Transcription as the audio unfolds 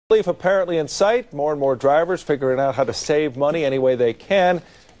Relief apparently in sight. More and more drivers figuring out how to save money any way they can,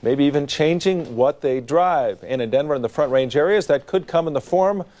 maybe even changing what they drive. And in Denver and the Front Range areas, that could come in the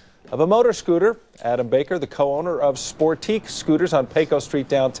form of a motor scooter. Adam Baker, the co-owner of Sportique Scooters on Pecos Street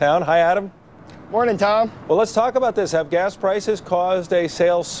downtown. Hi, Adam. Morning, Tom. Well, let's talk about this. Have gas prices caused a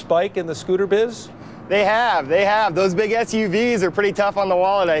sales spike in the scooter biz? They have. Those big SUVs are pretty tough on the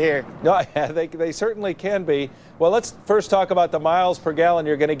wallet, I hear. No, yeah, they certainly can be. Well, let's first talk about the miles per gallon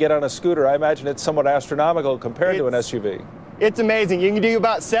you're going to get on a scooter. I imagine it's somewhat astronomical compared to an SUV. It's amazing. You can do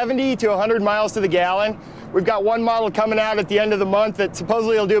about 70 to 100 miles to the gallon. We've got one model coming out at the end of the month that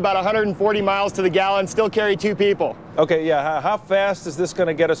supposedly will do about 140 miles to the gallon, still carry 2 people. Okay, yeah. How fast is this going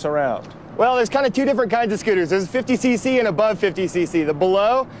to get us around? Well, there's kind of 2 different kinds of scooters. There's 50cc and above 50cc. The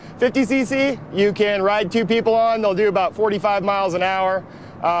below 50cc, you can ride 2 people on. They'll do about 45 miles an hour.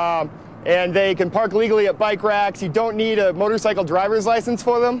 And they can park legally at bike racks. You don't need a motorcycle driver's license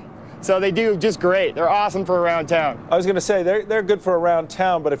for them. So they do just great. They're awesome for around town. I was going to say, they're good for around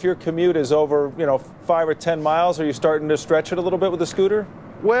town, but if your commute is over, 5 or 10 miles, are you starting to stretch it a little bit with the scooter?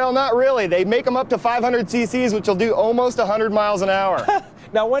 Well, not really. They make them up to 500 cc's, which will do almost 100 miles an hour.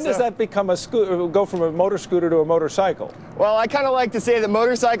 Now, when does that become a scooter, go from a motor scooter to a motorcycle? Well, I kind of like to say that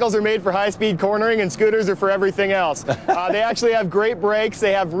motorcycles are made for high-speed cornering and scooters are for everything else. They actually have great brakes,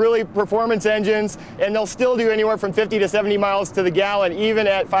 they have really performance engines, and they'll still do anywhere from 50 to 70 miles to the gallon, even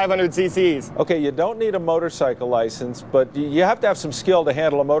at 500 cc's. Okay, you don't need a motorcycle license, but you have to have some skill to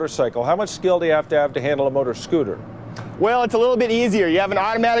handle a motorcycle. How much skill do you have to handle a motor scooter? Well, it's a little bit easier. You have an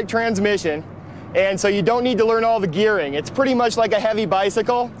automatic transmission, and so you don't need to learn all the gearing. It's pretty much like a heavy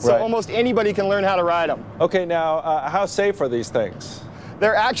bicycle, so almost anybody can learn how to ride them. Okay, now, how safe are these things?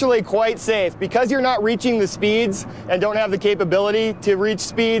 They're actually quite safe. Because you're not reaching the speeds and don't have the capability to reach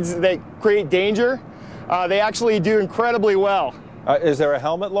speeds that create danger, they actually do incredibly well. Is there a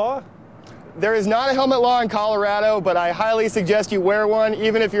helmet law? There is not a helmet law in Colorado, but I highly suggest you wear one,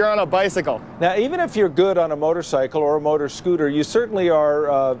 even if you're on a bicycle. Now, even if you're good on a motorcycle or a motor scooter, you certainly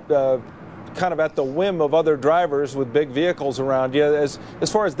are kind of at the whim of other drivers with big vehicles around you. As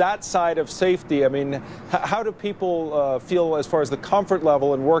far as that side of safety, I mean, how do people feel as far as the comfort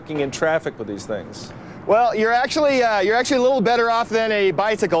level in working in traffic with these things? Well, you're actually a little better off than a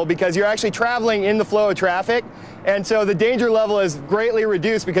bicycle because you're actually traveling in the flow of traffic, and so the danger level is greatly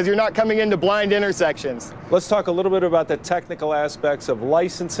reduced because you're not coming into blind intersections. Let's talk a little bit about the technical aspects of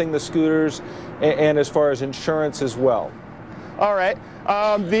licensing the scooters and as far as insurance as well. All right.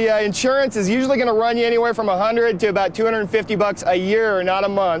 The insurance is usually going to run you anywhere from $100 to about $250 a year, not a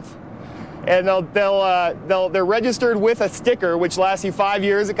month. And they're registered with a sticker, which lasts you 5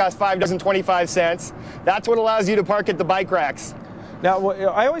 years. It costs $5.25. That's what allows you to park at the bike racks. Now,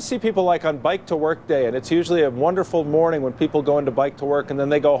 I always see people like on Bike to Work Day, and it's usually a wonderful morning when people go into Bike to Work, and then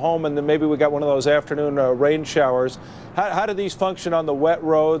they go home, and then maybe we got one of those afternoon rain showers. How do these function on the wet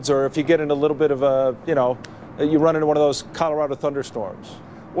roads, or if you get in a little bit of a, you run into one of those Colorado thunderstorms?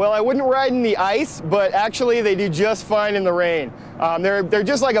 Well, I wouldn't ride in the ice, but actually they do just fine in the rain. They're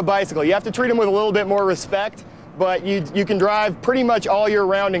just like a bicycle. You have to treat them with a little bit more respect, but you can drive pretty much all year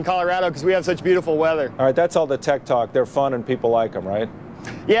round in Colorado because we have such beautiful weather. All right, that's all the tech talk. They're fun and people like them, right?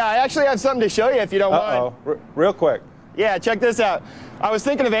 Yeah, I actually have something to show you if you don't mind. Real quick. Yeah, check this out. I was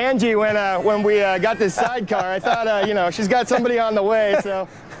thinking of Angie when we got this sidecar. I thought, she's got somebody on the way, so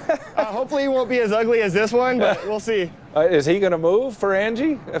hopefully he won't be as ugly as this one, but we'll see. Is he going to move for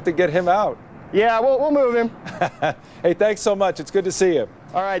Angie? Have to get him out. Yeah, we'll move him. Hey, thanks so much. It's good to see you.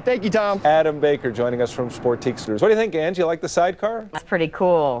 All right, thank you, Tom. Adam Baker joining us from Sportique Scooters. What do you think, Angie? You like the sidecar? That's pretty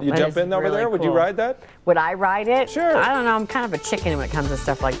cool. You jump in over there? Would you ride that? Would I ride it? Sure. I don't know. I'm kind of a chicken when it comes to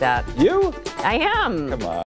stuff like that. You? I am. Come on.